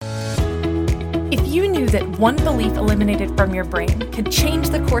that one belief eliminated from your brain could change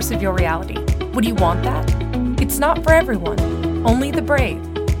the course of your reality. Would you want that? It's not for everyone, only the brave.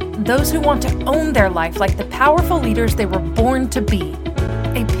 Those who want to own their life like the powerful leaders they were born to be.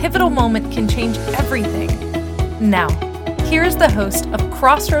 A pivotal moment can change everything. Now, here's the host of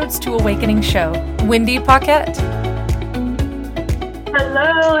Crossroads to Awakening show, Wendy Paquette.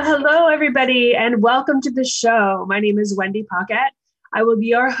 Hello, everybody, and welcome to the show. My name is Wendy Paquette. I will be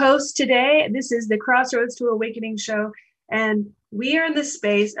your host today. This is the Crossroads to Awakening show, and we are in the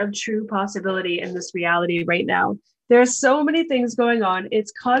space of true possibility in this reality right now. There are so many things going on.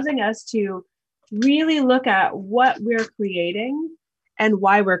 It's causing us to really look at what we're creating and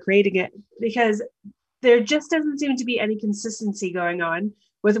why we're creating it, because there just doesn't seem to be any consistency going on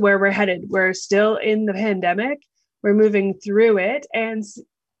with where we're headed. We're still in the pandemic. We're moving through it, and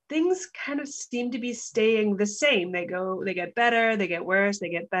things kind of seem to be staying the same. They get better, they get worse, they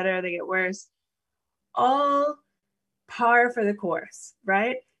get better, they get worse. All par for the course,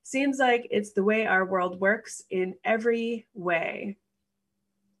 right? Seems like it's the way our world works in every way.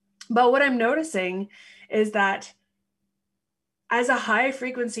 But what I'm noticing is that as a high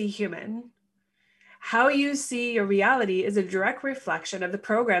frequency human, how you see your reality is a direct reflection of the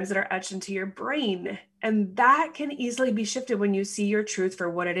programs that are etched into your brain. And that can easily be shifted when you see your truth for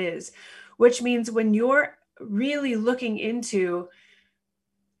what it is, which means when you're really looking into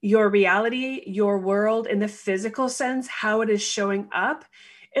your reality, your world in the physical sense, how it is showing up,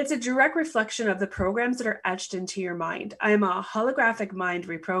 it's a direct reflection of the programs that are etched into your mind. I'm a holographic mind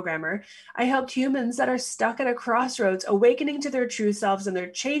reprogrammer. I helped humans that are stuck at a crossroads, awakening to their true selves, and they're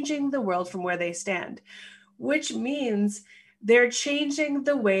changing the world from where they stand, which means they're changing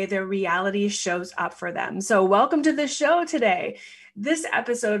the way their reality shows up for them. So welcome to the show today. This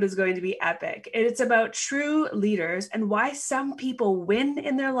episode is going to be epic. It's about true leaders and why some people win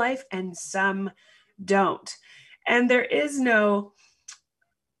in their life and some don't. And there is no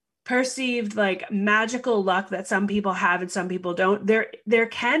perceived like magical luck that some people have and some people don't. There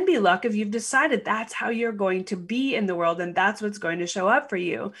can be luck if you've decided that's how you're going to be in the world and that's what's going to show up for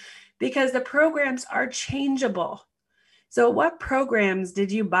you, because the programs are changeable. So what programs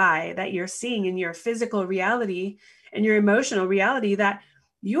did you buy that you're seeing in your physical reality and your emotional reality that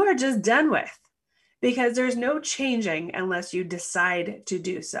you are just done with? Because there's no changing unless you decide to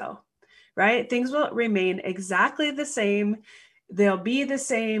do so, right? Things will remain exactly the same. They'll be the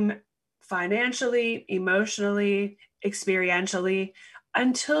same financially, emotionally, experientially,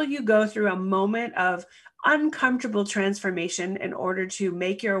 until you go through a moment of uncomfortable transformation in order to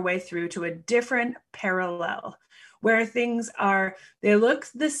make your way through to a different parallel where they look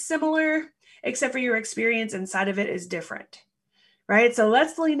similar, except for your experience inside of it is different, right? So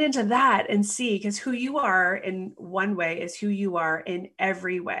let's lean into that and see, because who you are in one way is who you are in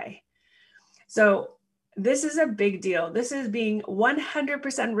every way. So this is a big deal. This is being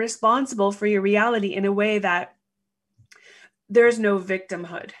 100% responsible for your reality in a way that there's no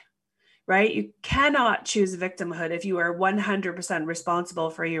victimhood, right? You cannot choose victimhood if you are 100% responsible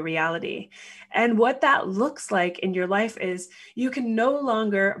for your reality. And what that looks like in your life is you can no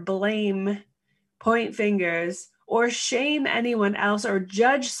longer blame, point fingers, or shame anyone else or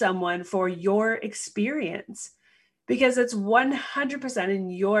judge someone for your experience, because it's 100% in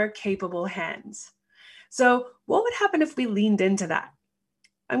your capable hands. So what would happen if we leaned into that?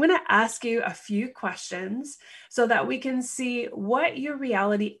 I'm going to ask you a few questions so that we can see what your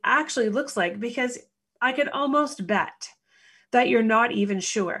reality actually looks like, because I could almost bet that you're not even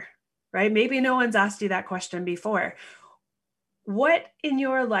sure, right? Maybe no one's asked you that question before. What in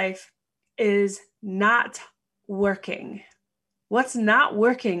your life is not working? What's not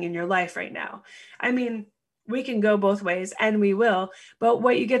working in your life right now? I mean, we can go both ways and we will, but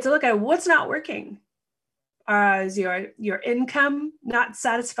what you get to look at, what's not working? Is your income not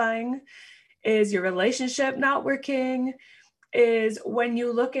satisfying? Is your relationship not working? Is when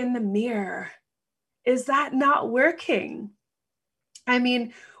you look in the mirror, is that not working? I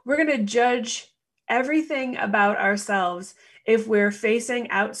mean, we're going to judge everything about ourselves if we're facing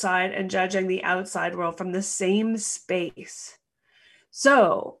outside and judging the outside world from the same space.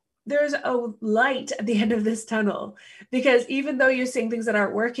 So there's a light at the end of this tunnel, because even though you're seeing things that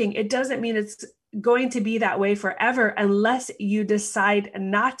aren't working, it doesn't mean it's going to be that way forever unless you decide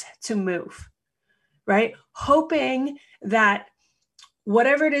not to move, right? Hoping that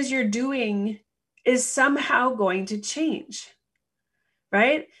whatever it is you're doing is somehow going to change,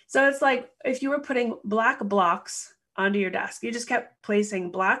 right? So it's like if you were putting black blocks onto your desk, you just kept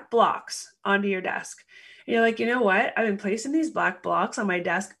placing black blocks onto your desk. And you're like, you know what? I've been placing these black blocks on my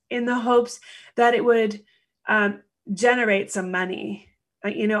desk in the hopes that it would generate some money,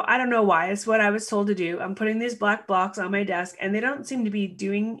 I don't know why. It's what I was told to do. I'm putting these black blocks on my desk and they don't seem to be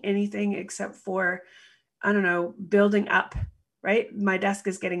doing anything except for, I don't know, building up, right? My desk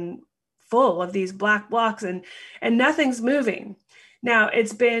is getting full of these black blocks and nothing's moving. Now,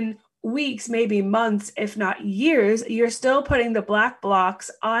 it's been weeks, maybe months, if not years, you're still putting the black blocks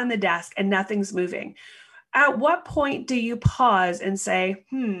on the desk and nothing's moving. At what point do you pause and say,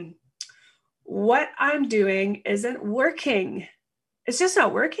 what I'm doing isn't working? It's just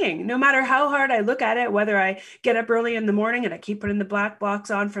not working. No matter how hard I look at it, whether I get up early in the morning and I keep putting the black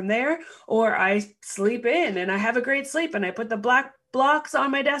blocks on from there, or I sleep in and I have a great sleep and I put the black blocks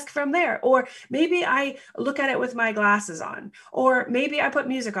on my desk from there, or maybe I look at it with my glasses on, or maybe I put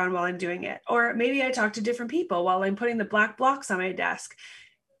music on while I'm doing it, or maybe I talk to different people while I'm putting the black blocks on my desk,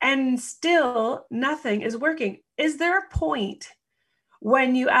 and still nothing is working. Is there a point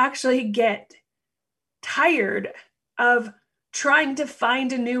when you actually get tired of trying to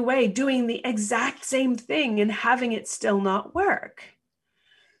find a new way, doing the exact same thing and having it still not work?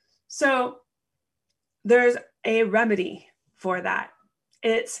 So there's a remedy for that.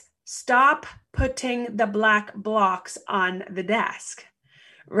 It's stop putting the black blocks on the desk,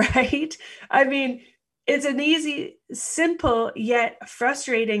 right? I mean, it's an easy, simple, yet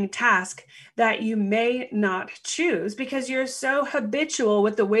frustrating task that you may not choose because you're so habitual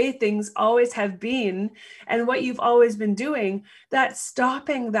with the way things always have been and what you've always been doing that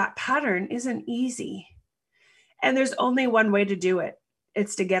stopping that pattern isn't easy. And there's only one way to do it.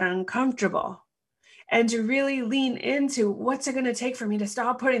 It's to get uncomfortable and to really lean into what's it going to take for me to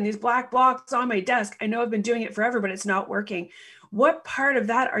stop putting these black blocks on my desk. I know I've been doing it forever, but it's not working. What part of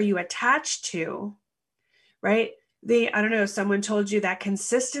that are you attached to? Right? I don't know, someone told you that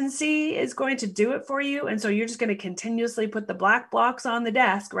consistency is going to do it for you. And so you're just going to continuously put the black blocks on the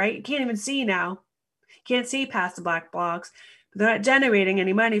desk, right? You can't even see now. You can't see past the black blocks. They're not generating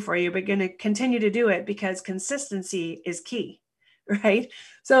any money for you, but you're going to continue to do it because consistency is key, right?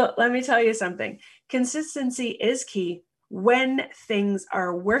 So let me tell you something. Consistency is key when things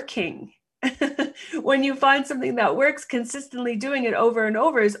are working. When you find something that works, consistently doing it over and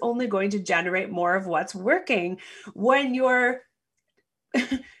over is only going to generate more of what's working. When you're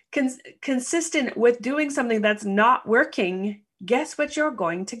consistent with doing something that's not working, guess what you're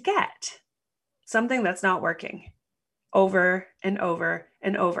going to get? Something that's not working over and over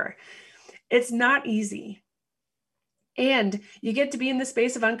and over. It's not easy. And you get to be in the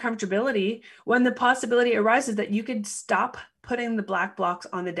space of uncomfortability when the possibility arises that you could stop putting the black blocks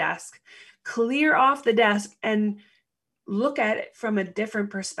on the desk, clear off the desk and look at it from a different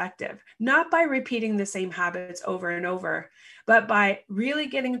perspective, not by repeating the same habits over and over, but by really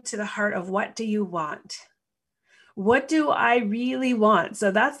getting to the heart of what do you want? What do I really want?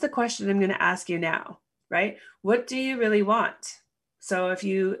 So that's the question I'm going to ask you now, right? What do you really want? So if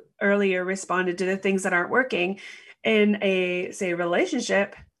you earlier responded to the things that aren't working in a, say,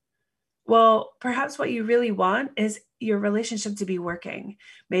 relationship, well, perhaps what you really want is your relationship to be working.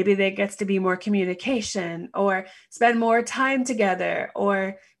 Maybe there gets to be more communication or spend more time together,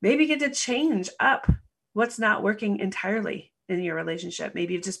 or maybe get to change up what's not working entirely in your relationship.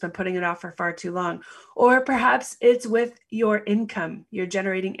 Maybe you've just been putting it off for far too long. Or perhaps it's with your income, you're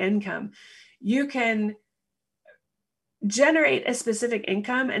generating income. You can generate a specific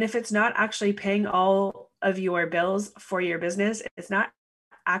income, and if it's not actually paying all of your bills for your business, it's not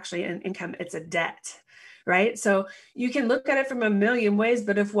actually an income, it's a debt, right? So you can look at it from a million ways,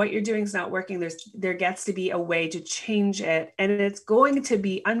 but if what you're doing is not working, there gets to be a way to change it, and it's going to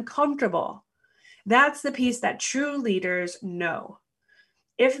be uncomfortable. That's the piece that true leaders know.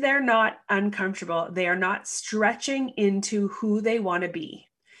 If they're not uncomfortable, they are not stretching into who they want to be,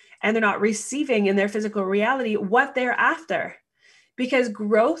 and they're not receiving in their physical reality what they're after, because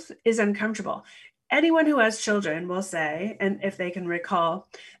growth is uncomfortable. Anyone who has children will say, and if they can recall,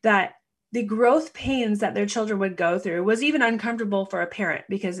 that the growth pains that their children would go through was even uncomfortable for a parent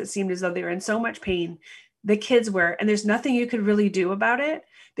because it seemed as though they were in so much pain. The kids were, and there's nothing you could really do about it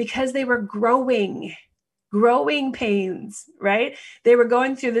because they were growing pains, right? They were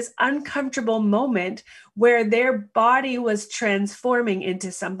going through this uncomfortable moment where their body was transforming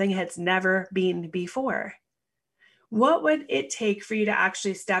into something it's never been before. What would it take for you to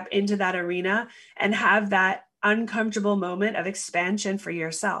actually step into that arena and have that uncomfortable moment of expansion for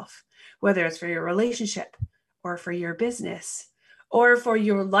yourself, whether it's for your relationship or for your business or for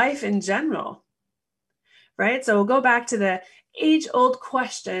your life in general, right? So we'll go back to the age-old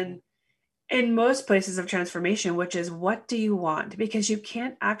question in most places of transformation, which is, what do you want? Because you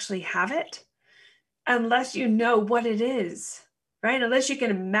can't actually have it unless you know what it is. right? Unless you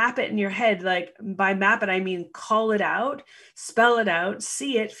can map it in your head, like by map it, I mean call it out, spell it out,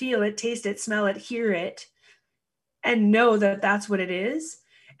 see it, feel it, taste it, smell it, hear it, and know that that's what it is.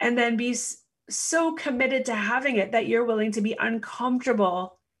 And then be so committed to having it that you're willing to be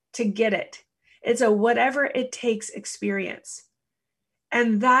uncomfortable to get it. It's a whatever it takes experience.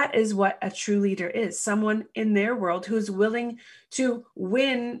 And that is what a true leader is, someone in their world who's willing to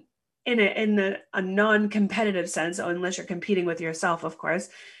win in a non-competitive sense, unless you're competing with yourself, of course,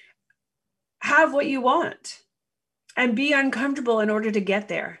 have what you want and be uncomfortable in order to get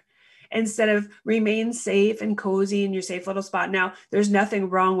there, instead of remain safe and cozy in your safe little spot. Now, there's nothing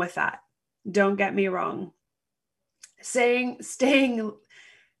wrong with that. Don't get me wrong. Staying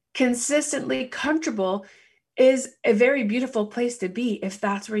consistently comfortable is a very beautiful place to be if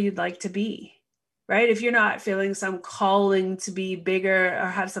that's where you'd like to be, right? If you're not feeling some calling to be bigger or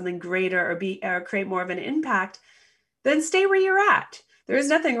have something greater or create more of an impact, then stay where you're at. There's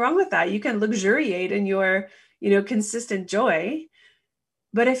nothing wrong with that. You can luxuriate in your, consistent joy.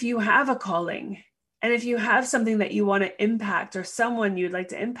 But if you have a calling and if you have something that you want to impact or someone you'd like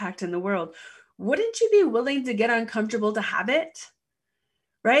to impact in the world, wouldn't you be willing to get uncomfortable to have it?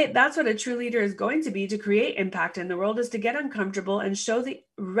 Right? That's what a true leader is going to be, to create impact in the world, is to get uncomfortable and show the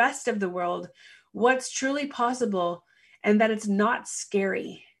rest of the world what's truly possible and that it's not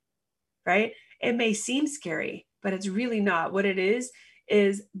scary, right? It may seem scary, but it's really not. What it is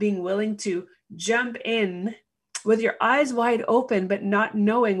being willing to jump in with your eyes wide open, but not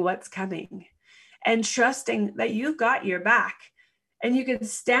knowing what's coming, and trusting that you've got your back and you can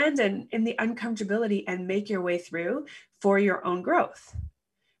stand in the uncomfortability and make your way through for your own growth.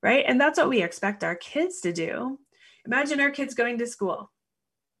 Right? And that's what we expect our kids to do. Imagine our kids going to school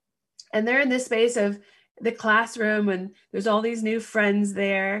and they're in this space of the classroom and there's all these new friends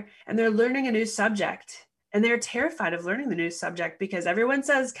there and they're learning a new subject and they're terrified of learning the new subject because everyone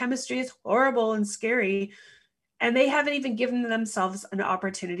says chemistry is horrible and scary, and they haven't even given themselves an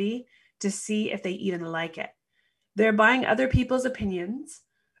opportunity to see if they even like it. They're buying other people's opinions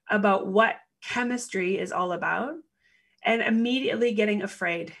about what chemistry is all about and immediately getting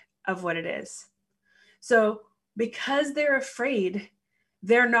afraid of what it is. So because they're afraid,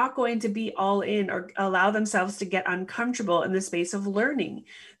 they're not going to be all in or allow themselves to get uncomfortable in the space of learning.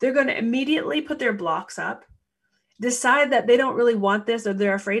 They're going to immediately put their blocks up, decide that they don't really want this or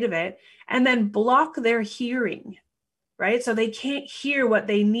they're afraid of it, and then block their hearing, right? So they can't hear what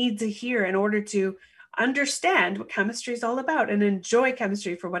they need to hear in order to understand what chemistry is all about and enjoy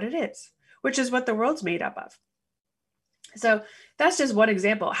chemistry for what it is, which is what the world's made up of. So that's just one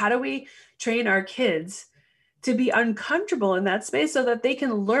example. How do we train our kids to be uncomfortable in that space so that they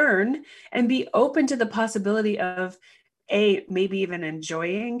can learn and be open to the possibility of maybe even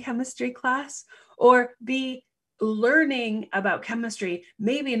enjoying chemistry class, or be learning about chemistry,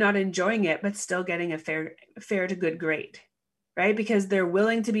 maybe not enjoying it, but still getting a fair to good grade, right? Because they're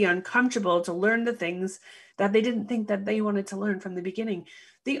willing to be uncomfortable to learn the things that they didn't think that they wanted to learn from the beginning.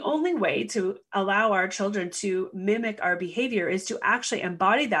 The only way to allow our children to mimic our behavior is to actually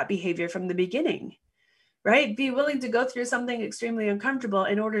embody that behavior from the beginning, right? Be willing to go through something extremely uncomfortable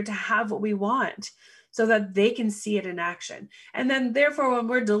in order to have what we want so that they can see it in action. And then therefore, when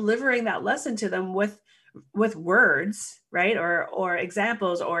we're delivering that lesson to them with words, right? Or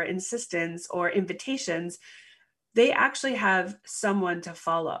examples or insistence or invitations, they actually have someone to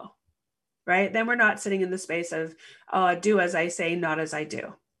follow. Right? Then we're not sitting in the space of, do as I say, not as I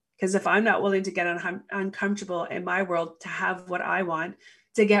do. Because if I'm not willing to get uncomfortable in my world to have what I want,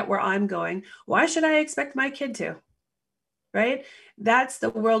 to get where I'm going, why should I expect my kid to? Right? That's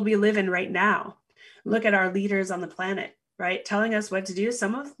the world we live in right now. Look at our leaders on the planet, right? Telling us what to do,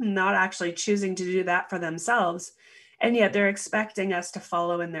 some of them not actually choosing to do that for themselves, and yet they're expecting us to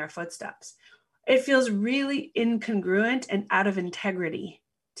follow in their footsteps. It feels really incongruent and out of integrity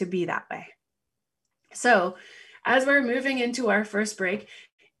to be that way. So as we're moving into our first break,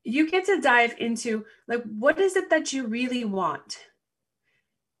 you get to dive into, like, what is it that you really want?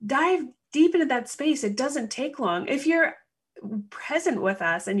 Dive deep into that space. It doesn't take long. If you're present with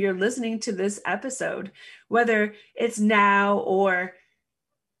us and you're listening to this episode, whether it's now or,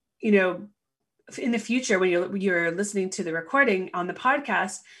 in the future when you're listening to the recording on the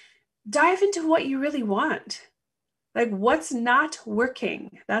podcast, dive into what you really want. Like, what's not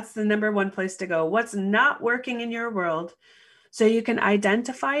working? That's the number one place to go. What's not working in your world, so you can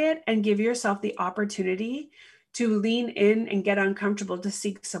identify it and give yourself the opportunity to lean in and get uncomfortable, to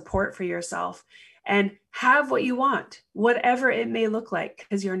seek support for yourself and have what you want, whatever it may look like,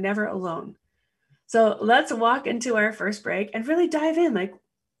 because you're never alone. So let's walk into our first break and really dive in. Like,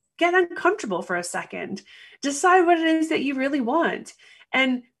 get uncomfortable for a second. Decide what it is that you really want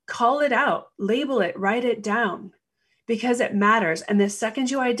and call it out, label it, write it down, because it matters. And the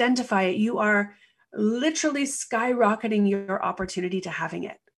second you identify it, you are literally skyrocketing your opportunity to having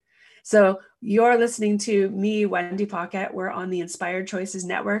it. So you're listening to me, Wendy Paquette. We're on the Inspired Choices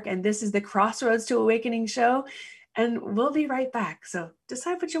Network, and this is the Crossroads to Awakening show. And we'll be right back. So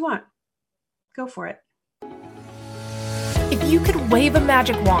decide what you want. Go for it. If you could wave a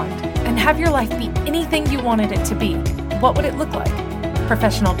magic wand and have your life be anything you wanted it to be, what would it look like?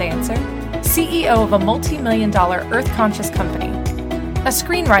 Professional dancer, CEO of a multi-million-dollar earth-conscious company, a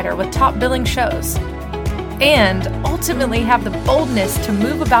screenwriter with top billing shows, and ultimately have the boldness to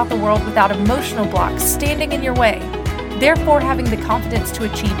move about the world without emotional blocks standing in your way, therefore having the confidence to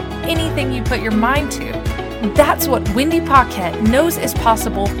achieve anything you put your mind to. That's what Wendy Paquette knows is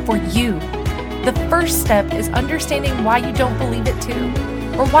possible for you. The first step is understanding why you don't believe it too,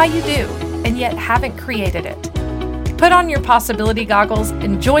 or why you do, and yet haven't created it. Put on your possibility goggles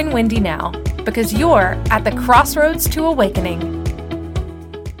and join Wendy now, because you're at the crossroads to awakening.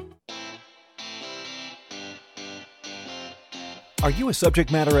 Are you a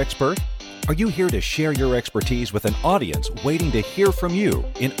subject matter expert? Are you here to share your expertise with an audience waiting to hear from you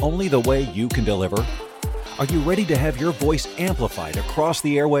in only the way you can deliver? Are you ready to have your voice amplified across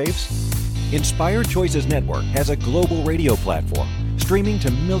the airwaves? Inspired Choices Network has a global radio platform streaming to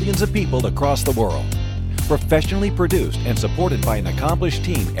millions of people across the world. Professionally produced and supported by an accomplished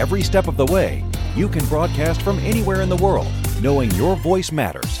team every step of the way, you can broadcast from anywhere in the world, knowing your voice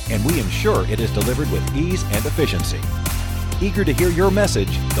matters, and we ensure it is delivered with ease and efficiency. Eager to hear your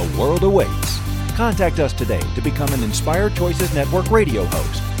message, the world awaits. Contact us today to become an Inspired Choices Network radio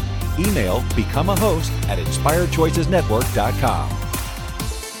host. Email becomeahost@inspiredchoicesnetwork.com.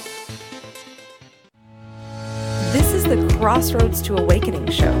 This is the Crossroads to Awakening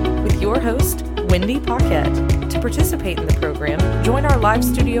show with your host, Wendy Paquette. To participate in the program, join our live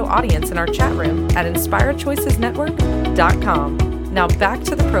studio audience in our chat room at inspiredchoicesnetwork.com. Now back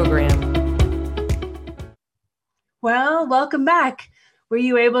to the program. Well, welcome back. Were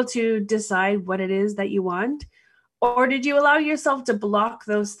you able to decide what it is that you want? Or did you allow yourself to block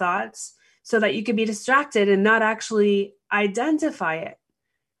those thoughts so that you could be distracted and not actually identify it?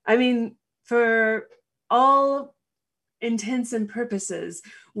 I mean, for all intents and purposes,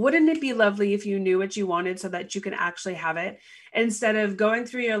 wouldn't it be lovely if you knew what you wanted so that you can actually have it, instead of going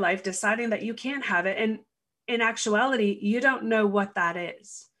through your life deciding that you can't have it, and in actuality you don't know what that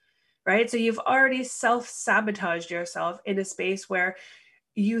is, right? So you've already self-sabotaged yourself in a space where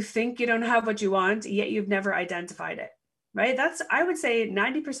you think you don't have what you want, yet you've never identified it, right? That's, I would say,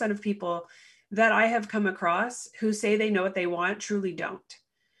 90% of people that I have come across who say they know what they want truly don't.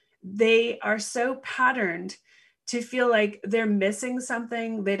 They are so patterned to feel like they're missing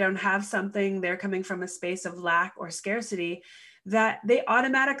something, they don't have something, they're coming from a space of lack or scarcity, that they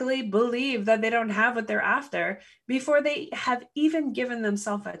automatically believe that they don't have what they're after before they have even given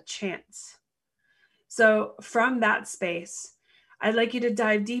themselves a chance. So from that space, I'd like you to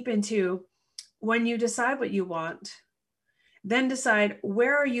dive deep into, when you decide what you want, then decide,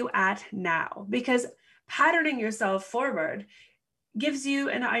 where are you at now? Because patterning yourself forward gives you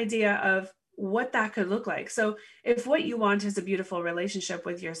an idea of what that could look like. So if what you want is a beautiful relationship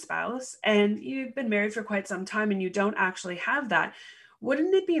with your spouse and you've been married for quite some time and you don't actually have that,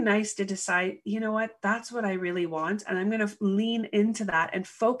 wouldn't it be nice to decide, you know what, that's what I really want, and I'm going to lean into that and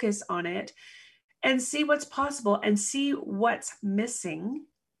focus on it and see what's possible and see what's missing,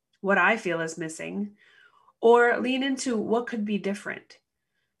 what I feel is missing, or lean into what could be different.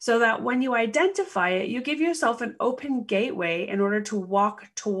 So that when you identify it, you give yourself an open gateway in order to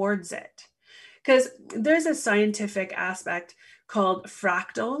walk towards it. Because there's a scientific aspect called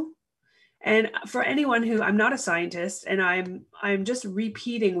fractal. And for anyone who, I'm not a scientist, and I'm just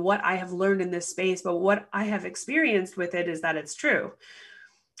repeating what I have learned in this space, but what I have experienced with it is that it's true.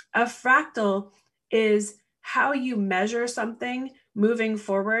 A fractal is how you measure something moving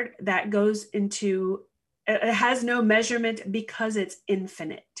forward that goes into, it has no measurement because it's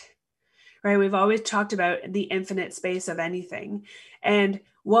infinite, right? We've always talked about the infinite space of anything. And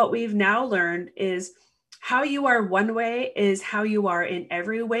what we've now learned is how you are one way is how you are in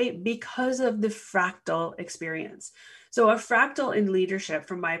every way because of the fractal experience. So a fractal in leadership,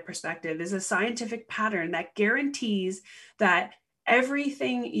 from my perspective, is a scientific pattern that guarantees that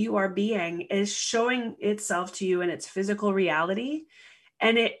everything you are being is showing itself to you in its physical reality.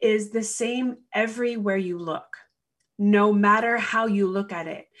 And it is the same everywhere you look, no matter how you look at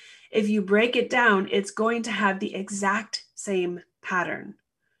it. If you break it down, it's going to have the exact same pattern.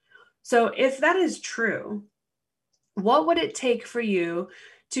 So if that is true, what would it take for you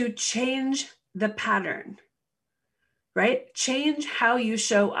to change the pattern, right? Change how you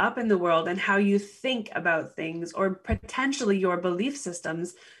show up in the world and how you think about things, or potentially your belief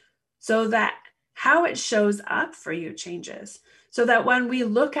systems, so that how it shows up for you changes. So that when we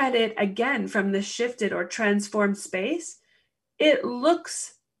look at it again from the shifted or transformed space, it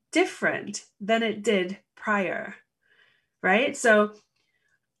looks different than it did prior, right? So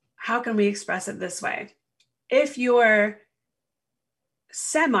how can we express it this way? If you're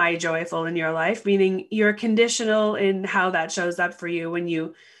semi-joyful in your life, meaning you're conditional in how that shows up for you, when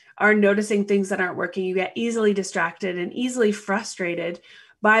you are noticing things that aren't working, you get easily distracted and easily frustrated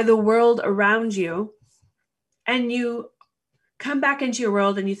by the world around you, and you come back into your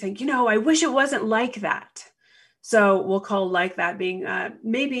world and you think, I wish it wasn't like that. So we'll call like that being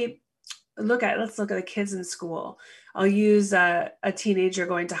maybe let's look at the kids in school. I'll use a teenager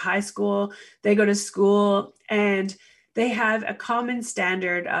going to high school. They go to school and they have a common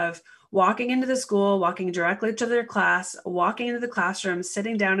standard of walking into the school, walking directly to their class, walking into the classroom,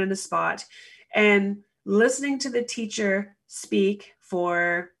 sitting down in a spot, and listening to the teacher speak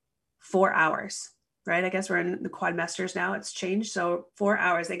for 4 hours, right? I guess we're in the quadmesters now. It's changed. So 4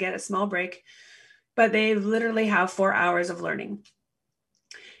 hours, they get a small break, but they literally have 4 hours of learning.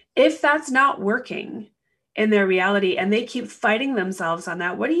 If that's not working in their reality and they keep fighting themselves on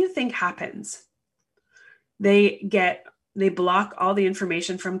that, what do you think happens? They block all the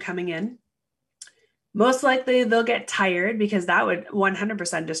information from coming in. Most likely they'll get tired, because that would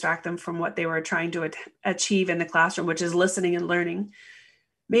 100% distract them from what they were trying to achieve in the classroom, which is listening and learning.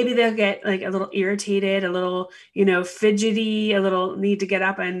 Maybe they'll get like a little irritated, a little, fidgety, a little need to get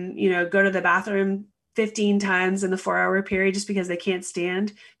up and, go to the bathroom 15 times in the 4-hour period, just because they can't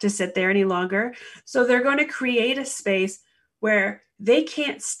stand to sit there any longer. So they're going to create a space where they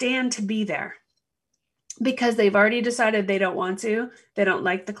can't stand to be there, because they've already decided they don't want to, they don't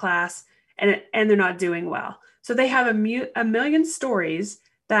like the class, and they're not doing well. So they have a million stories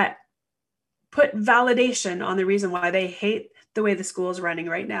that put validation on the reason why they hate the way the school is running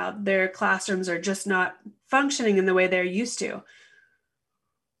right now. Their classrooms are just not functioning in the way they're used to.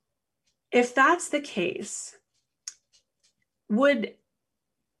 If that's the case, would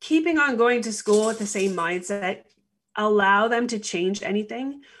keeping on going to school with the same mindset allow them to change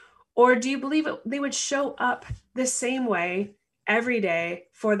anything? Or do you believe they would show up the same way every day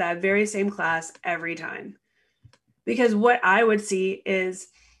for that very same class every time? Because what I would see is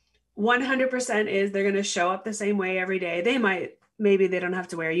 100% is they're going to show up the same way every day. Maybe they don't have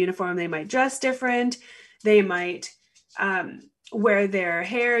to wear a uniform. They might dress different. They might wear their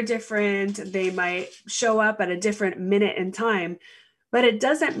hair different. They might show up at a different minute in time. But it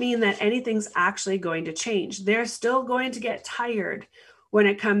doesn't mean that anything's actually going to change. They're still going to get tired when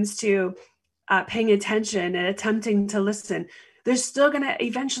it comes to paying attention and attempting to listen. They're still going to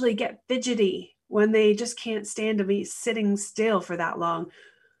eventually get fidgety when they just can't stand to be sitting still for that long.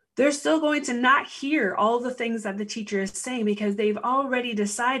 They're still going to not hear all the things that the teacher is saying, because they've already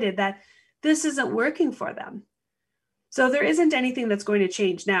decided that this isn't working for them. So there isn't anything that's going to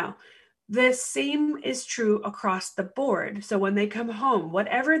change. Now, the same is true across the board. So when they come home,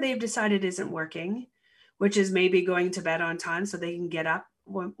 whatever they've decided isn't working, which is maybe going to bed on time so they can get up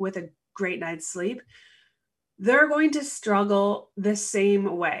with a great night's sleep, they're going to struggle the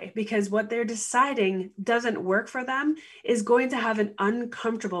same way, because what they're deciding doesn't work for them is going to have an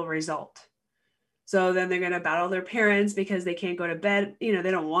uncomfortable result. So then they're going to battle their parents because they can't go to bed. They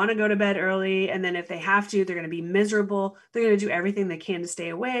don't want to go to bed early. And then if they have to, they're going to be miserable. They're going to do everything they can to stay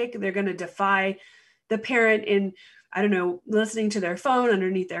awake. They're going to defy the parent in, listening to their phone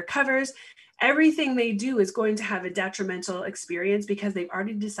underneath their covers. Everything they do is going to have a detrimental experience, because they've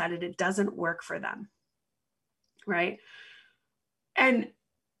already decided it doesn't work for them. Right? And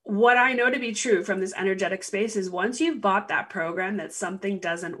what I know to be true from this energetic space is, once you've bought that program that something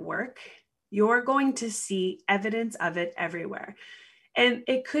doesn't work, you're going to see evidence of it everywhere. And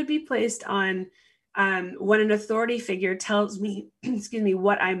it could be placed on when an authority figure tells me,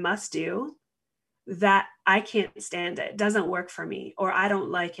 what I must do, that I can't stand it, doesn't work for me, or I don't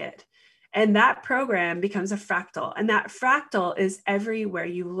like it. And that program becomes a fractal, and that fractal is everywhere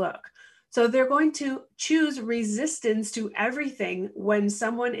you look. So they're going to choose resistance to everything when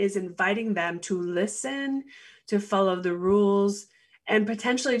someone is inviting them to listen, to follow the rules, and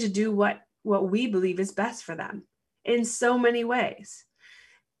potentially to do what we believe is best for them in so many ways.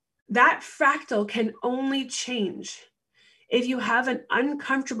 That fractal can only change if you have an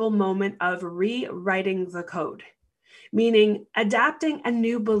uncomfortable moment of rewriting the code, meaning adapting a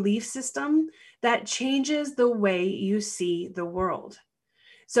new belief system that changes the way you see the world.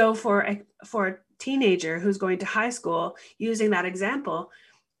 So for a teenager who's going to high school, using that example,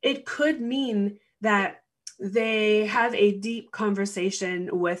 It could mean that they have a deep conversation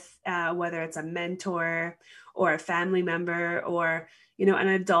with whether it's a mentor or a family member or, an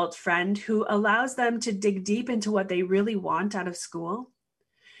adult friend who allows them to dig deep into what they really want out of school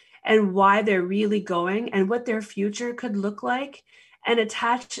and why they're really going and what their future could look like, and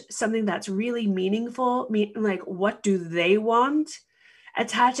attach something that's really meaningful, like what do they want,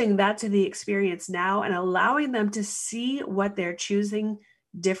 attaching that to the experience now and allowing them to see what they're choosing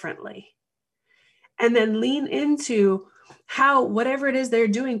differently. And then lean into how whatever it is they're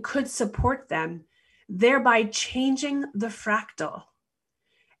doing could support them, thereby changing the fractal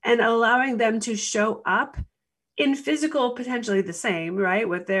and allowing them to show up in physical, potentially the same, right?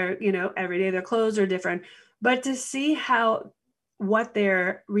 With their, every day their clothes are different, but to see how what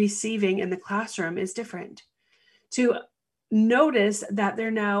they're receiving in the classroom is different. To notice that they're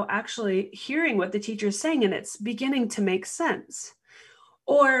now actually hearing what the teacher is saying and it's beginning to make sense.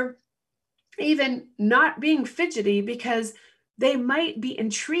 Or even not being fidgety because they might be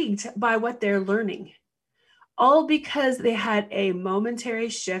intrigued by what they're learning. All because they had a momentary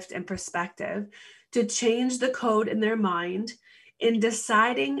shift in perspective to change the code in their mind in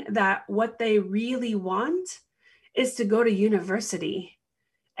deciding that what they really want is to go to university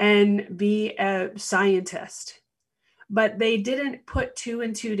and be a scientist. But they didn't put two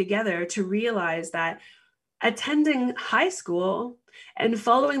and two together to realize that attending high school and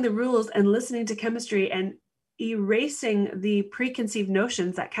following the rules and listening to chemistry and erasing the preconceived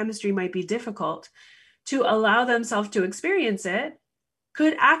notions that chemistry might be difficult to allow themselves to experience it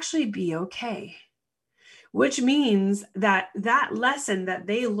could actually be okay. Which means that that lesson that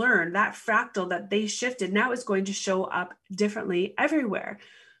they learned, that fractal that they shifted, now is going to show up differently everywhere.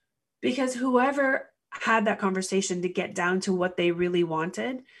 Because whoever had that conversation to get down to what they really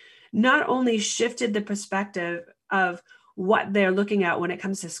wanted, not only shifted the perspective of what they're looking at when it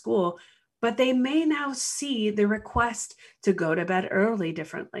comes to school, but they may now see the request to go to bed early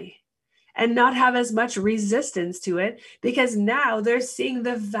differently and not have as much resistance to it, because now they're seeing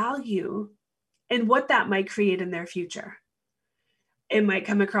the value in what that might create in their future. It might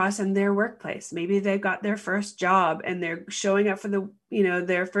come across in their workplace. Maybe they've got their first job and they're showing up for the,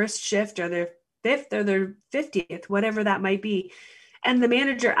 their first shift or their fifth or their 50th, whatever that might be. And the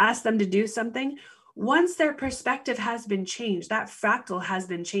manager asks them to do something. Once their perspective has been changed, that fractal has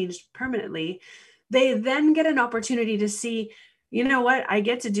been changed permanently, they then get an opportunity to see, you know what, I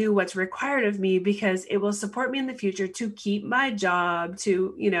get to do what's required of me because it will support me in the future to keep my job,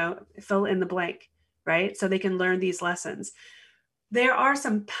 to, fill in the blank, right? So they can learn these lessons. There are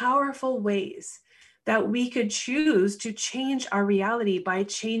some powerful ways that we could choose to change our reality by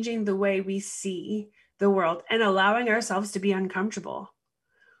changing the way we see the world and allowing ourselves to be uncomfortable.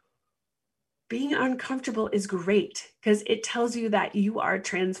 Being uncomfortable is great because it tells you that you are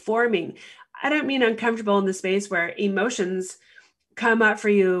transforming. I don't mean uncomfortable in the space where emotions come up for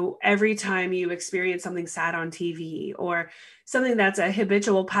you every time you experience something sad on TV or something that's a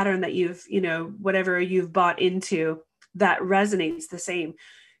habitual pattern that you've, whatever you've bought into that resonates the same.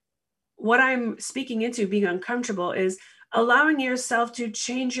 What I'm speaking into being uncomfortable is allowing yourself to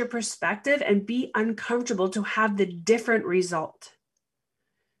change your perspective and be uncomfortable to have the different result,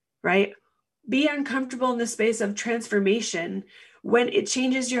 right? Be uncomfortable in the space of transformation when it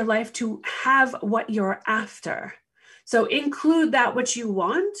changes your life to have what you're after. So include that what you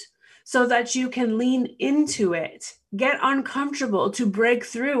want so that you can lean into it, get uncomfortable to break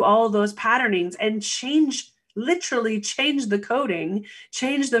through all those patternings and literally change the coding,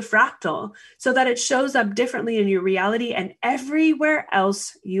 change the fractal so that it shows up differently in your reality and everywhere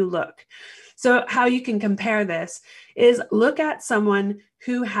else you look. So how you can compare this is look at someone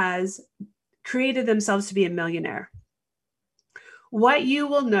who has created themselves to be a millionaire. What you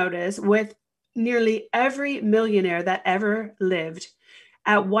will notice with nearly every millionaire that ever lived,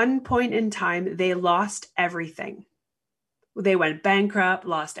 at one point in time, they lost everything. They went bankrupt,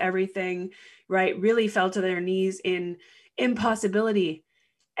 lost everything, right? Really fell to their knees in impossibility.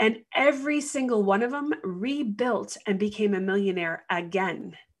 And every single one of them rebuilt and became a millionaire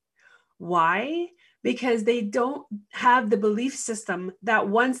again. Why? Because they don't have the belief system that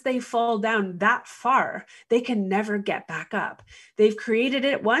once they fall down that far, they can never get back up. They've created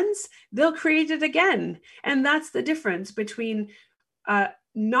it once, they'll create it again. And that's the difference between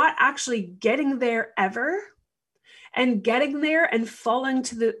not actually getting there ever and getting there and falling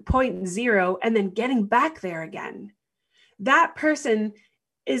to the point zero and then getting back there again. That person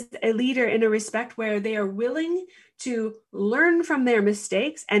is a leader in a respect where they are willing to learn from their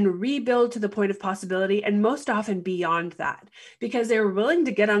mistakes and rebuild to the point of possibility, and most often beyond that, because they're willing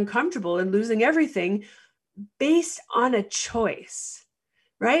to get uncomfortable and losing everything based on a choice,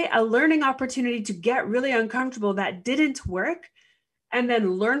 right? A learning opportunity to get really uncomfortable that didn't work, and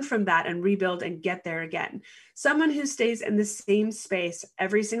then learn from that and rebuild and get there again. Someone who stays in the same space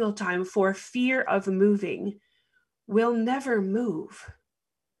every single time for fear of moving will never move.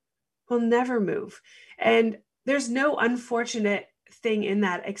 Will never move. And there's no unfortunate thing in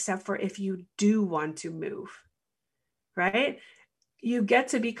that except for if you do want to move, right? You get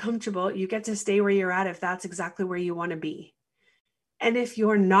to be comfortable. You get to stay where you're at if that's exactly where you want to be. And if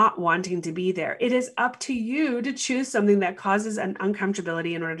you're not wanting to be there, it is up to you to choose something that causes an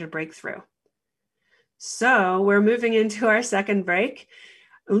uncomfortability in order to break through. So we're moving into our second break.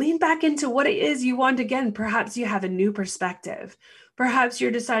 Lean back into what it is you want again. Perhaps you have a new perspective. Perhaps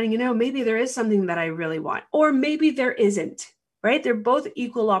you're deciding, maybe there is something that I really want, or maybe there isn't, right? They're both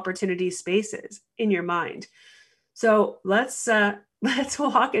equal opportunity spaces in your mind. So let's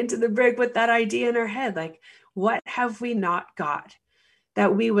walk into the break with that idea in our head. Like, what have we not got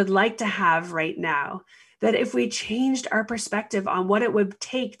that we would like to have right now? That if we changed our perspective on what it would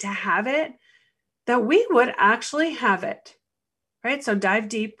take to have it, that we would actually have it, right? So dive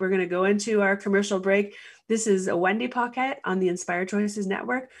deep. We're going to go into our commercial break. This is Wendy Paquette on the Inspired Choices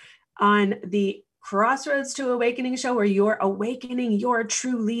Network on the Crossroads to Awakening show, where you're awakening your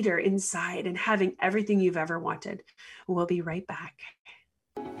true leader inside and having everything you've ever wanted. We'll be right back.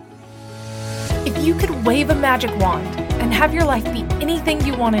 If you could wave a magic wand and have your life be anything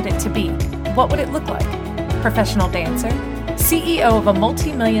you wanted it to be, what would it look like? Professional dancer, CEO of a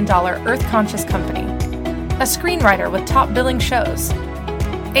multi-million-dollar earth-conscious company, a screenwriter with top billing shows,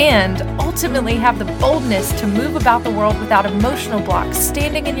 and ultimately have the boldness to move about the world without emotional blocks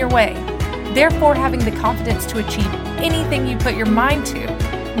standing in your way, therefore having the confidence to achieve anything you put your mind to.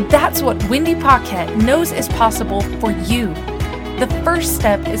 That's what Wendy Paquette knows is possible for you. The first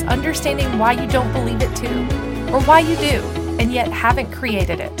step is understanding why you don't believe it too, or why you do, and yet haven't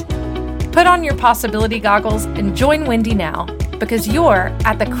created it. Put on your possibility goggles and join Wendy now, because you're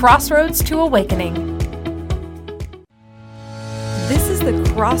at the Crossroads to Awakening. This is the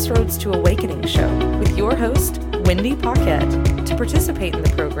Crossroads to Awakening show with your host, Wendy Paquette. To participate in the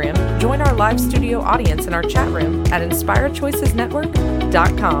program, join our live studio audience in our chat room at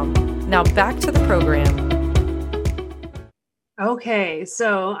inspiredchoicesnetwork.com. Now back to the program. Okay,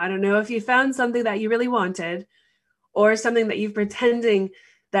 so I don't know if you found something that you really wanted, or something that you're pretending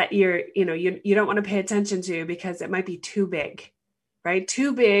that you don't want to pay attention to because it might be too big, right?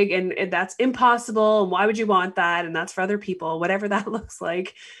 Too big, and that's impossible. And why would you want that? And that's for other people, whatever that looks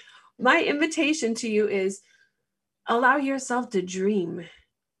like. My invitation to you is allow yourself to dream,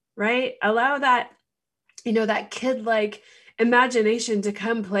 right? Allow that, that kid-like imagination to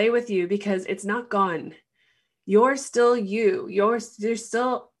come play with you, because it's not gone. You're still you. You're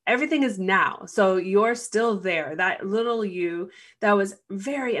still, everything is now. So you're still there. That little you that was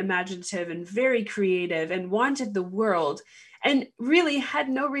very imaginative and very creative and wanted the world and really had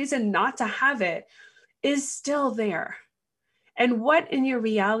no reason not to have it is still there. And what in your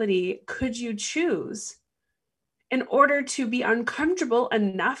reality could you choose in order to be uncomfortable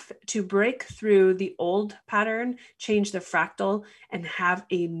enough to break through the old pattern, change the fractal, and have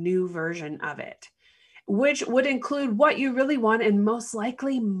a new version of it, which would include what you really want and most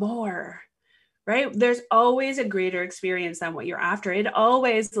likely more, right? There's always a greater experience than what you're after. It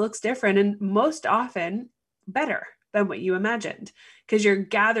always looks different and most often better than what you imagined, because you're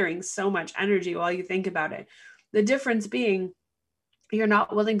gathering so much energy while you think about it. The difference being you're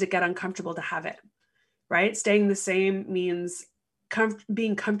not willing to get uncomfortable to have it, right? Staying the same means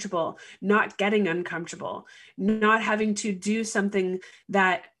being comfortable, not getting uncomfortable, not having to do something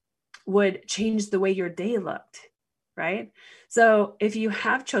that would change the way your day looked, right? So if you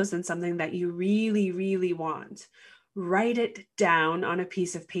have chosen something that you really, really want, write it down on a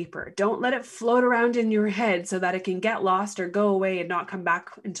piece of paper. Don't let it float around in your head so that it can get lost or go away and not come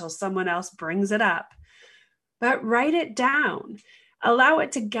back until someone else brings it up. But write it down. Allow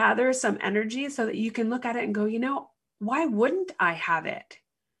it to gather some energy so that you can look at it and go, why wouldn't I have it?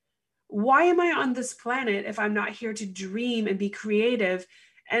 Why am I on this planet if I'm not here to dream and be creative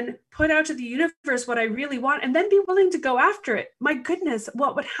and put out to the universe what I really want, and then be willing to go after it? My goodness,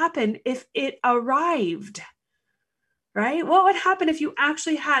 what would happen if it arrived, right? What would happen if you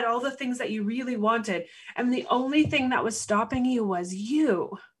actually had all the things that you really wanted, and the only thing that was stopping you was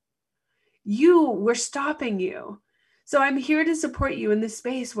you? You were stopping you. So I'm here to support you in this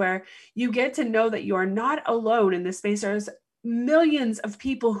space where you get to know that you are not alone in this space. There's millions of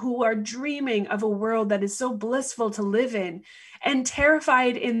people who are dreaming of a world that is so blissful to live in and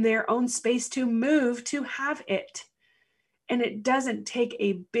terrified in their own space to move to have it. And it doesn't take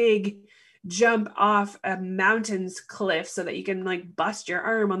a big jump off a mountain's cliff so that you can like bust your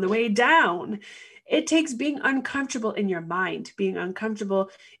arm on the way down. It takes being uncomfortable in your mind, being uncomfortable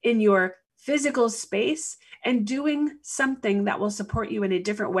in your physical space, and doing something that will support you in a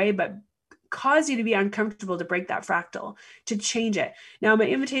different way, but cause you to be uncomfortable to break that fractal, to change it. Now, my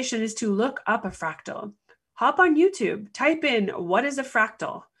invitation is to look up a fractal. Hop on YouTube, type in what is a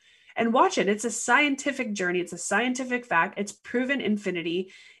fractal, and watch it. It's a scientific journey. It's a scientific fact. It's proven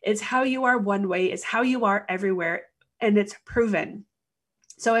infinity. It's how you are one way. It's how you are everywhere. And it's proven.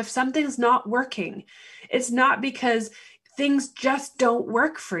 So if something's not working, it's not because things just don't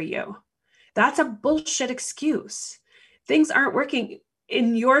work for you. That's a bullshit excuse. Things aren't working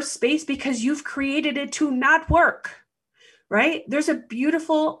in your space because you've created it to not work, right? There's a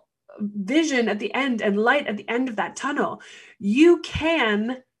beautiful vision at the end and light at the end of that tunnel. You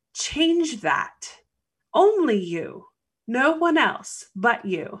can change that. Only you, no one else but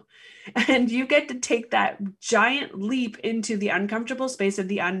you. And you get to take that giant leap into the uncomfortable space of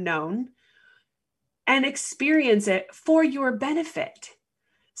the unknown and experience it for your benefit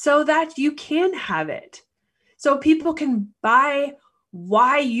so that you can have it. So people can buy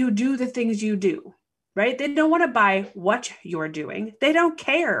why you do the things you do, right? They don't want to buy what you're doing. They don't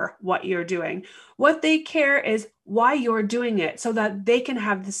care what you're doing. What they care is why you're doing it so that they can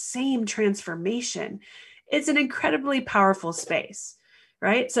have the same transformation. It's an incredibly powerful space,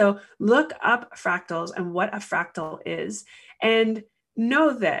 right? So look up fractals and what a fractal is, and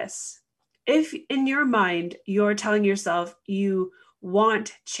know this. If in your mind, you're telling yourself you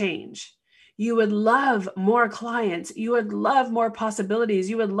want change, you would love more clients, you would love more possibilities,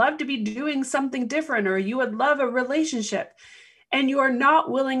 you would love to be doing something different, or you would love a relationship, and you are not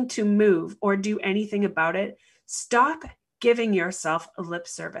willing to move or do anything about it, stop giving yourself lip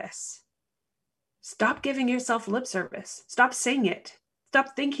service. Stop giving yourself lip service. Stop saying it.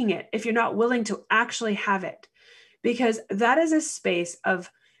 Stop thinking it if you're not willing to actually have it, because that is a space of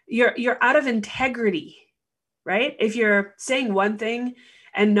you're out of integrity, right? If you're saying one thing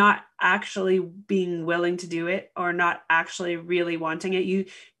and not actually being willing to do it, or not actually really wanting it,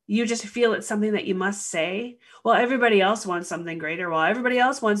 you just feel it's something that you must say. Well, everybody else wants something greater. Well, everybody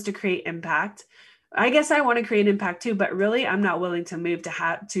else wants to create impact. I guess I want to create impact too, but really I'm not willing to move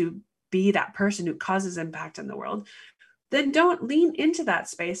to be that person who causes impact in the world. Then don't lean into that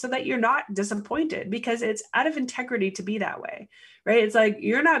space so that you're not disappointed, because it's out of integrity to be that way, right? It's like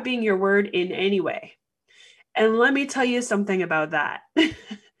you're not being your word in any way. And let me tell you something about that.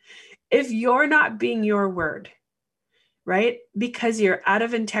 If you're not being your word, right, because you're out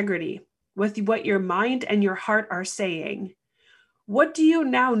of integrity with what your mind and your heart are saying, what do you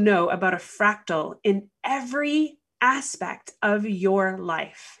now know about a fractal in every aspect of your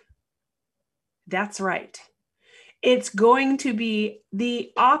life? That's right. It's going to be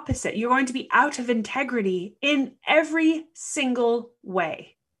the opposite. You're going to be out of integrity in every single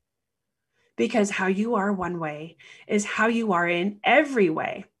way. Because how you are one way is how you are in every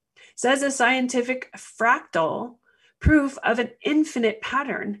way. Says a scientific fractal, proof of an infinite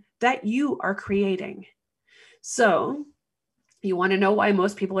pattern that you are creating. So you want to know why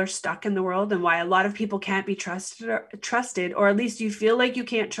most people are stuck in the world and why a lot of people can't be trusted, or at least you feel like you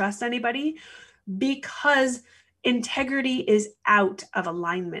can't trust anybody? Because integrity is out of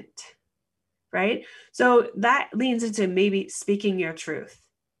alignment, right? So that leans into maybe speaking your truth.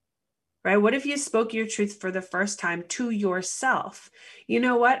 Right? What if you spoke your truth for the first time to yourself? You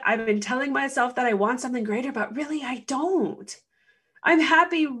know what? I've been telling myself that I want something greater, but really I don't. I'm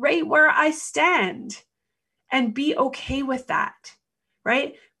happy right where I stand, and be okay with that,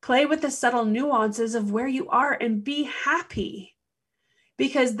 right? Play with the subtle nuances of where you are and be happy,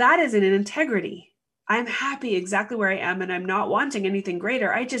 because that is an integrity. I'm happy exactly where I am, and I'm not wanting anything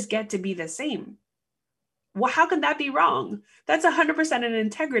greater. I just get to be the same. Well, how can that be wrong? That's 100% an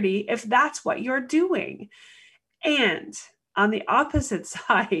integrity if that's what you're doing. And on the opposite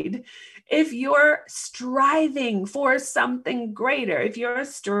side, if you're striving for something greater, if you're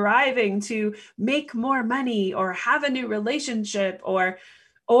striving to make more money or have a new relationship or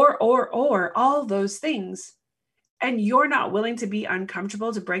all those things, and you're not willing to be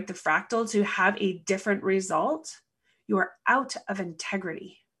uncomfortable to break the fractal to have a different result, you are out of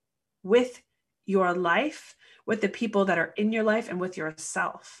integrity with your life, with the people that are in your life, and with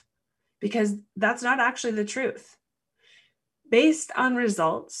yourself, because that's not actually the truth. Based on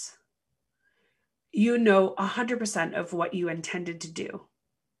results, you know 100% of what you intended to do,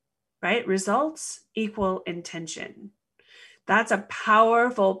 right? Results equal intention. That's a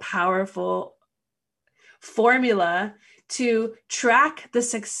powerful, powerful formula to track the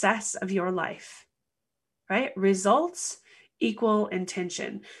success of your life, right? Results equal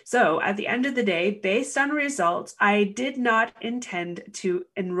intention. So at the end of the day, based on results, I did not intend to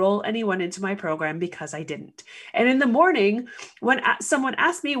enroll anyone into my program because I didn't. And in the morning, when someone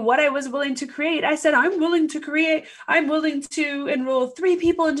asked me what I was willing to create, I said, I'm willing to enroll 3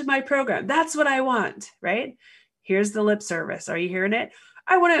 people into my program. That's what I want, right? Here's the lip service. Are you hearing it?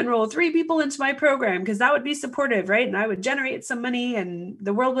 I want to enroll 3 people into my program because that would be supportive, right? And I would generate some money and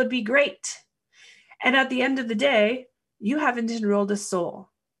the world would be great. And at the end of the day, you haven't enrolled a soul.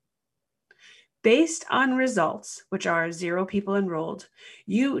 Based on results, which are 0 people enrolled,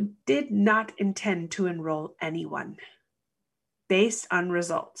 you did not intend to enroll anyone. Based on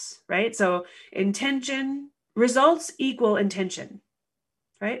results, right? So results equal intention,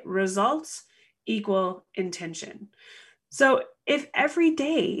 right? Results equal intention. So if every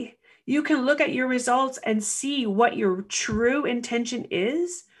day you can look at your results and see what your true intention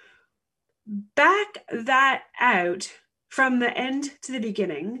is, back that out from the end to the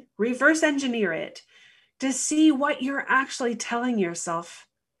beginning, reverse engineer it to see what you're actually telling yourself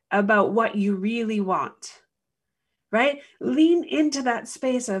about what you really want, right? Lean into that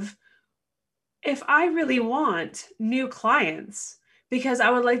space of, if I really want new clients because I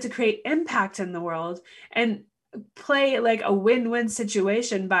would like to create impact in the world and play like a win-win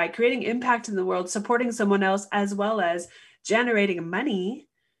situation by creating impact in the world, supporting someone else, as well as generating money,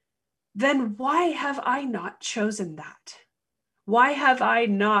 then why have I not chosen that? Why have I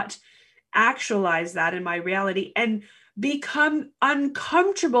not actualized that in my reality and become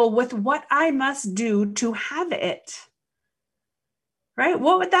uncomfortable with what I must do to have it? Right?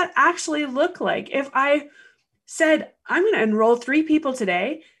 What would that actually look like if I said, I'm going to enroll 3 people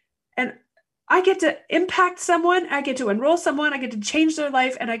today and I get to impact someone, I get to enroll someone, I get to change their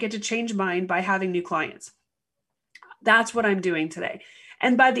life, and I get to change mine by having new clients. That's what I'm doing today.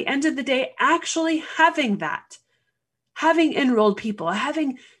 And by the end of the day, actually having that, having enrolled people,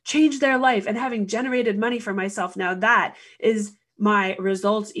 having changed their life, and having generated money for myself, now that is my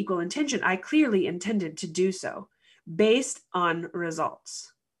results equal intention. I clearly intended to do so based on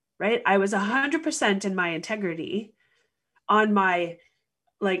results, right? I was 100% in my integrity on my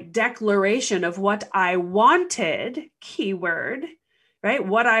declaration of what I wanted, keyword, right?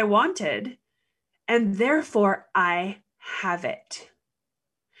 What I wanted, and therefore I have it.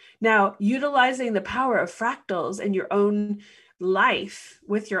 Now, utilizing the power of fractals in your own life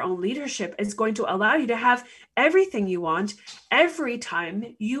with your own leadership is going to allow you to have everything you want every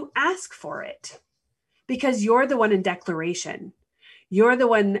time you ask for it, because you're the one in declaration. You're the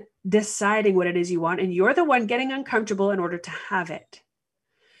one deciding what it is you want, and you're the one getting uncomfortable in order to have it.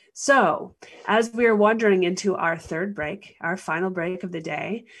 So as we're wandering into our third break, our final break of the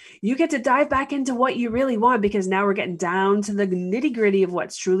day, you get to dive back into what you really want, because now we're getting down to the nitty gritty of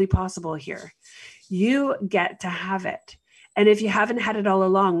what's truly possible here. You get to have it. And if you haven't had it all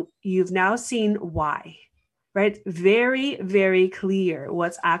along, you've now seen why, right? Very, very clear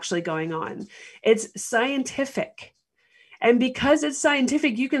what's actually going on. It's scientific. And because it's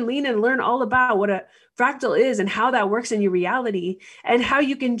scientific, you can lean and learn all about what a fractal is and how that works in your reality and how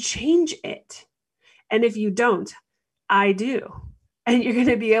you can change it. And if you don't, I do. And you're going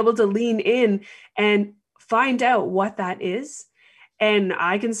to be able to lean in and find out what that is. And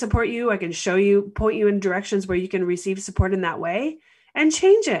I can support you. I can show you, point you in directions where you can receive support in that way and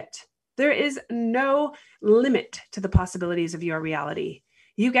change it. There is no limit to the possibilities of your reality.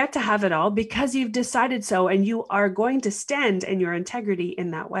 You get to have it all because you've decided so, and you are going to stand in your integrity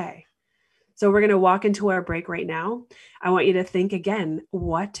in that way. So we're going to walk into our break right now. I want you to think again,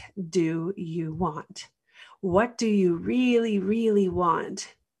 what do you want? What do you really, really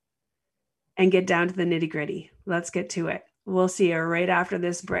want? And get down to the nitty gritty. Let's get to it. We'll see you right after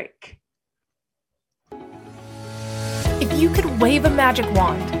this break. If you could wave a magic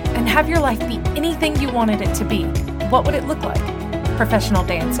wand and have your life be anything you wanted it to be, what would it look like? Professional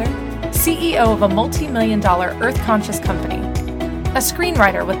dancer, CEO of a multi-million-dollar earth-conscious company, a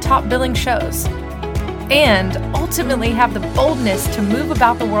screenwriter with top billing shows, and ultimately have the boldness to move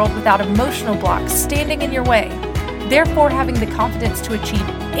about the world without emotional blocks standing in your way, therefore having the confidence to achieve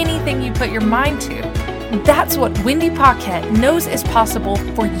anything you put your mind to. That's what Wendy Paquette knows is possible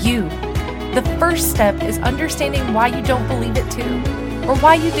for you. The first step is understanding why you don't believe it too, or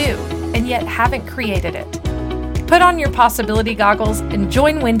why you do, and yet haven't created it. Put on your possibility goggles and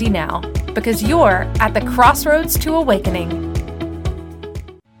join Wendy now, because you're at the crossroads to awakening.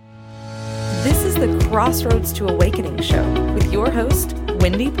 This is the Crossroads to Awakening show with your host,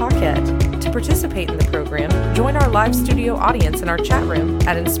 Wendy Paquette. To participate in the program, join our live studio audience in our chat room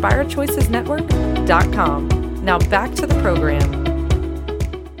at InspiredChoicesNetwork.com. Now back to the program.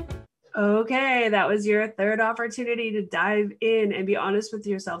 Okay, that was your third opportunity to dive in and be honest with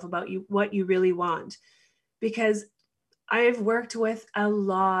yourself about what you really want. Because I've worked with a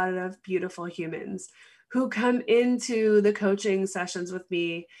lot of beautiful humans who come into the coaching sessions with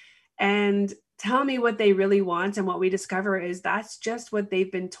me and tell me what they really want. And what we discover is that's just what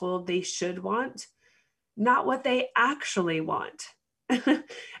they've been told they should want, not what they actually want.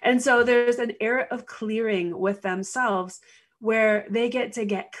 And so there's an era of clearing with themselves where they get to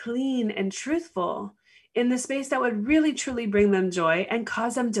get clean and truthful in the space that would really truly bring them joy and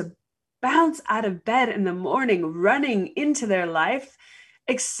cause them to bounce out of bed in the morning, running into their life,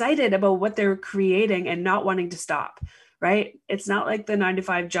 excited about what they're creating and not wanting to stop, right? It's not like the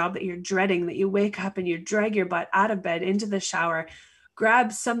 9-to-5 job that you're dreading, that you wake up and you drag your butt out of bed into the shower,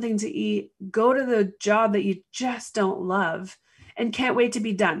 grab something to eat, go to the job that you just don't love and can't wait to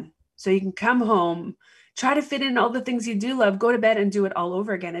be done. So you can come home, try to fit in all the things you do love, go to bed and do it all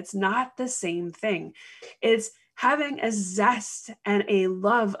over again. It's not the same thing. It's having a zest and a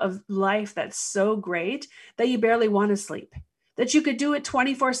love of life that's so great that you barely want to sleep, that you could do it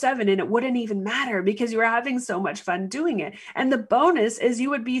 24/7 and it wouldn't even matter because you were having so much fun doing it. And the bonus is you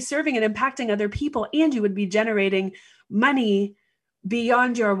would be serving and impacting other people and you would be generating money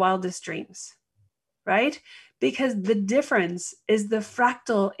beyond your wildest dreams, right? Because the difference is the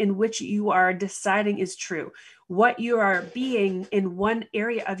fractal in which you are deciding is true. What you are being in one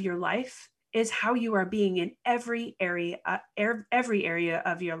area of your life is how you are being in every area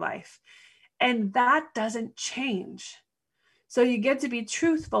of your life. And that doesn't change. So you get to be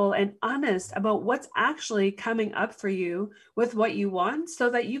truthful and honest about what's actually coming up for you with what you want so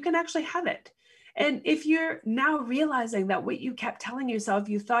that you can actually have it. And if you're now realizing that what you kept telling yourself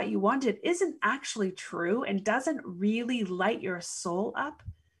you thought you wanted isn't actually true and doesn't really light your soul up,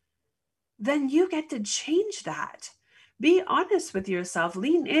 then you get to change that. Be honest with yourself,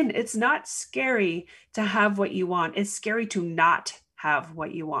 lean in. It's not scary to have what you want. It's scary to not have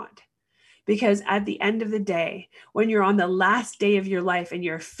what you want. Because at the end of the day, when you're on the last day of your life and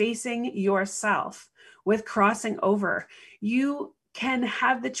you're facing yourself with crossing over, you can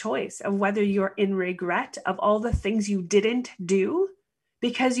have the choice of whether you're in regret of all the things you didn't do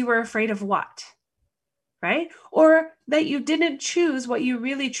because you were afraid of what, right? Or that you didn't choose what you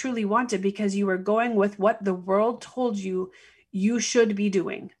really truly wanted because you were going with what the world told you you should be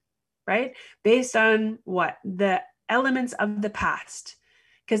doing, right? Based on what? The elements of the past.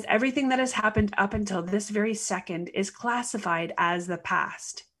 Because everything that has happened up until this very second is classified as the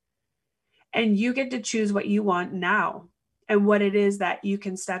past. And you get to choose what you want now and what it is that you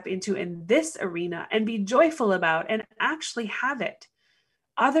can step into in this arena and be joyful about and actually have it.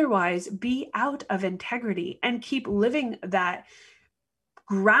 Otherwise, be out of integrity and keep living that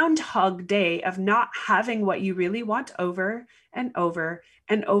groundhog day of not having what you really want over and over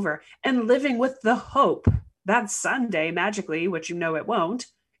and over, and living with the hope that Sunday magically, which you know it won't,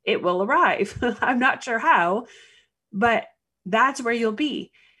 it will arrive. I'm not sure how, but that's where you'll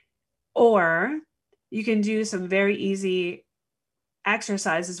be. Or you can do some very easy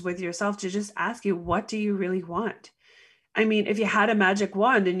exercises with yourself to just ask you, what do you really want? I mean, if you had a magic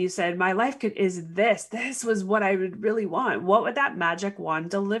wand and you said, my life is this was what I would really want, what would that magic wand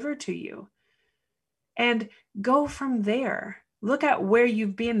deliver to you? And go from there. Look at where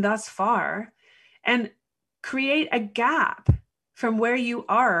you've been thus far and create a gap from where you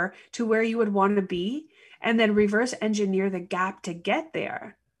are to where you would want to be, and then reverse engineer the gap to get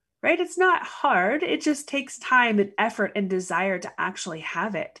there, right? It's not hard. It just takes time and effort and desire to actually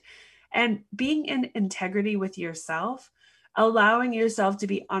have it. And being in integrity with yourself, allowing yourself to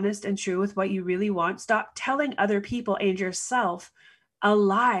be honest and true with what you really want. Stop telling other people and yourself a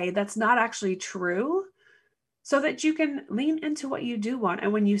lie that's not actually true, so that you can lean into what you do want.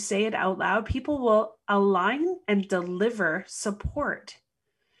 And when you say it out loud, people will align and deliver support.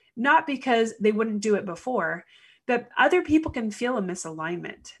 Not because they wouldn't do it before, but other people can feel a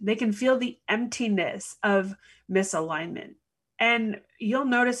misalignment. They can feel the emptiness of misalignment. And you'll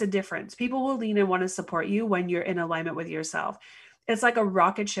notice a difference. People will lean and want to support you when you're in alignment with yourself. It's like a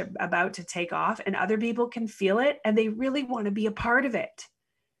rocket ship about to take off, and other people can feel it and they really want to be a part of it.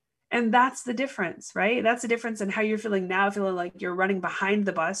 And that's the difference, right? That's the difference in how you're feeling now, feeling like you're running behind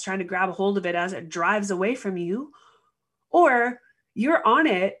the bus, trying to grab a hold of it as it drives away from you. Or you're on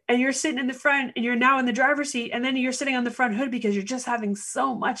it and you're sitting in the front and you're now in the driver's seat, and then you're sitting on the front hood because you're just having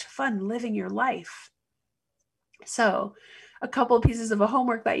so much fun living your life. So a couple of pieces of a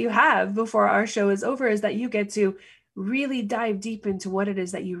homework that you have before our show is over is that you get to really dive deep into what it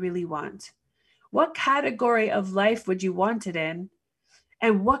is that you really want. What category of life would you want it in?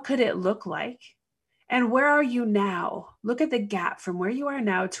 And what could it look like? And where are you now? Look at the gap from where you are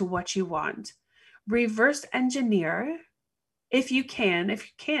now to what you want. Reverse engineer. If you can,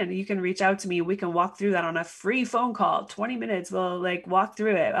 you can reach out to me. We can walk through that on a free phone call, 20 minutes. We'll walk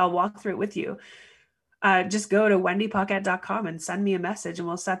through it. I'll walk through it with you. Just go to wendypocket.com and send me a message and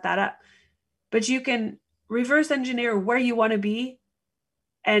we'll set that up. But you can reverse engineer where you want to be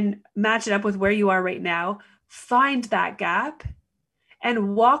and match it up with where you are right now. Find that gap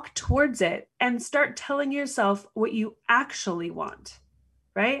and walk towards it and start telling yourself what you actually want,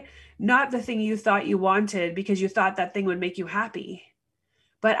 right? Not the thing you thought you wanted because you thought that thing would make you happy,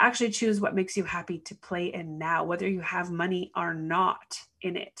 but actually choose what makes you happy to play in now, whether you have money or not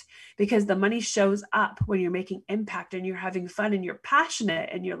in it, because the money shows up when you're making impact and you're having fun and you're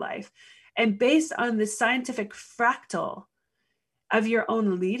passionate in your life. And based on the scientific fractal of your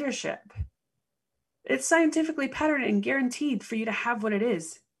own leadership, it's scientifically patterned and guaranteed for you to have what it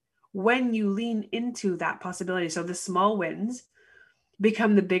is when you lean into that possibility. So the small wins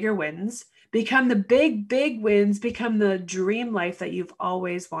become the bigger wins, become the big wins, become the dream life that you've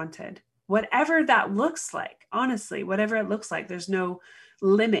always wanted. Whatever that looks like, honestly, whatever it looks like, there's no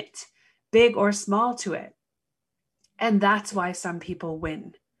limit, big or small, to it. And that's why some people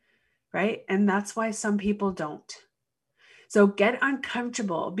win, right? And that's why some people don't. So get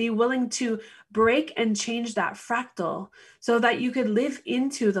uncomfortable, be willing to break and change that fractal so that you could live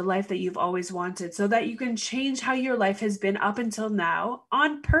into the life that you've always wanted, so that you can change how your life has been up until now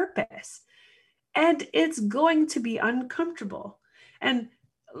on purpose. And it's going to be uncomfortable. And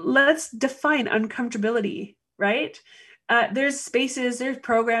let's define uncomfortability, right? There's spaces, there's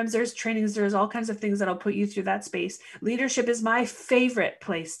programs, there's trainings, there's all kinds of things that'll put you through that space. Leadership is my favorite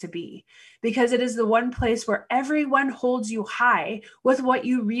place to be because it is the one place where everyone holds you high with what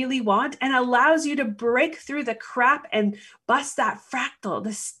you really want and allows you to break through the crap and bust that fractal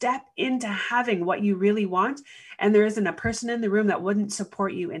to step into having what you really want. And there isn't a person in the room that wouldn't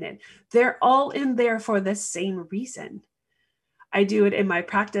support you in it. They're all in there for the same reason. I do it in my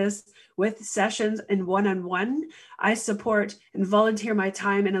practice with sessions and one-on-one. I support and volunteer my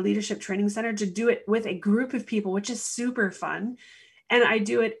time in a leadership training center to do it with a group of people, which is super fun. And I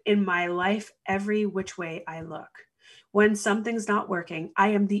do it in my life every which way I look. When something's not working,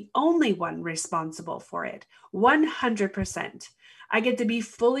 I am the only one responsible for it, 100%. I get to be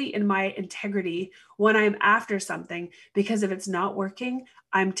fully in my integrity when I'm after something, because if it's not working,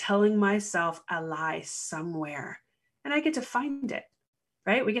 I'm telling myself a lie somewhere. And I get to find it,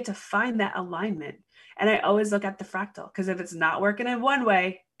 right? We get to find that alignment. And I always look at the fractal, because if it's not working in one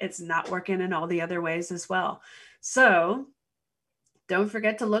way, it's not working in all the other ways as well. So don't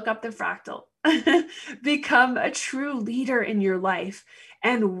forget to look up the fractal. Become a true leader in your life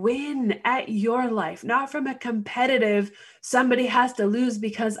and win at your life, not from a competitive, somebody has to lose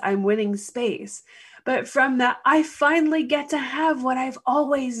because I'm winning space, but from that, I finally get to have what I've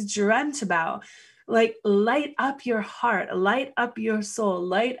always dreamt about. Like, light up your heart, light up your soul,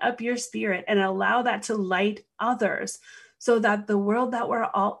 light up your spirit, and allow that to light others so that the world that we're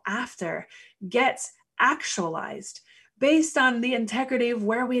all after gets actualized based on the integrity of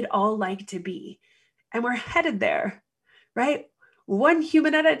where we'd all like to be. And we're headed there, right? One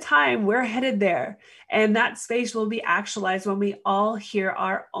human at a time, we're headed there. And that space will be actualized when we all hear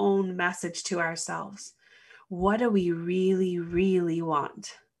our own message to ourselves. What do we really, really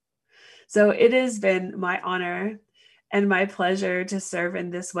want? So it has been my honor and my pleasure to serve in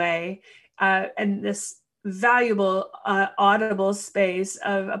this way, and this valuable audible space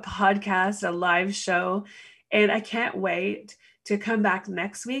of a podcast, a live show. And I can't wait to come back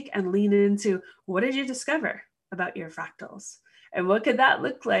next week and lean into, what did you discover about your fractals? And what could that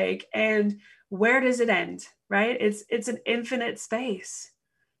look like? And where does it end, right? It's an infinite space.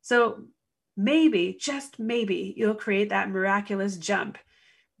 So maybe, just maybe, you'll create that miraculous jump,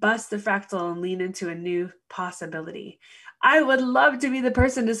 bust the fractal, and lean into a new possibility. I would love to be the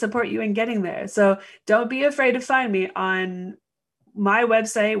person to support you in getting there. So don't be afraid to find me on my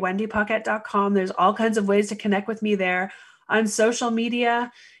website, wendypocket.com. There's all kinds of ways to connect with me there. On social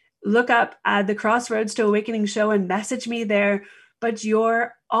media, look up the Crossroads to Awakening show and message me there. But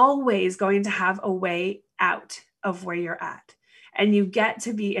you're always going to have a way out of where you're at. And you get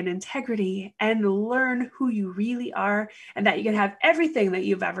to be in integrity and learn who you really are, and that you can have everything that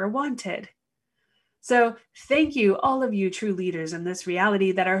you've ever wanted. So thank you, all of you true leaders in this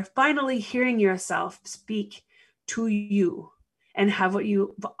reality that are finally hearing yourself speak to you and have what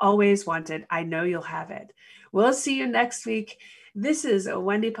you've always wanted. I know you'll have it. We'll see you next week. This is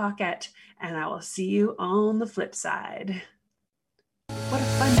Wendy Pocket, and I will see you on the flip side. What a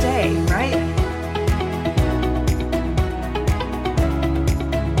fun day, right?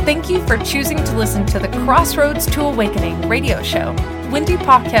 Thank you for choosing to listen to the Crossroads to Awakening radio show. Wendy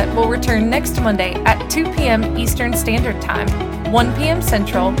Paquette will return next Monday at 2 p.m. Eastern Standard Time, 1 p.m.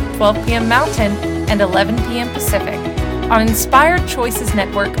 Central, 12 p.m. Mountain, and 11 p.m. Pacific on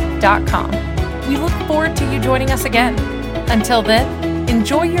InspiredChoicesNetwork.com. We look forward to you joining us again. Until then,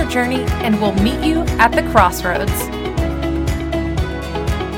 enjoy your journey and we'll meet you at the crossroads.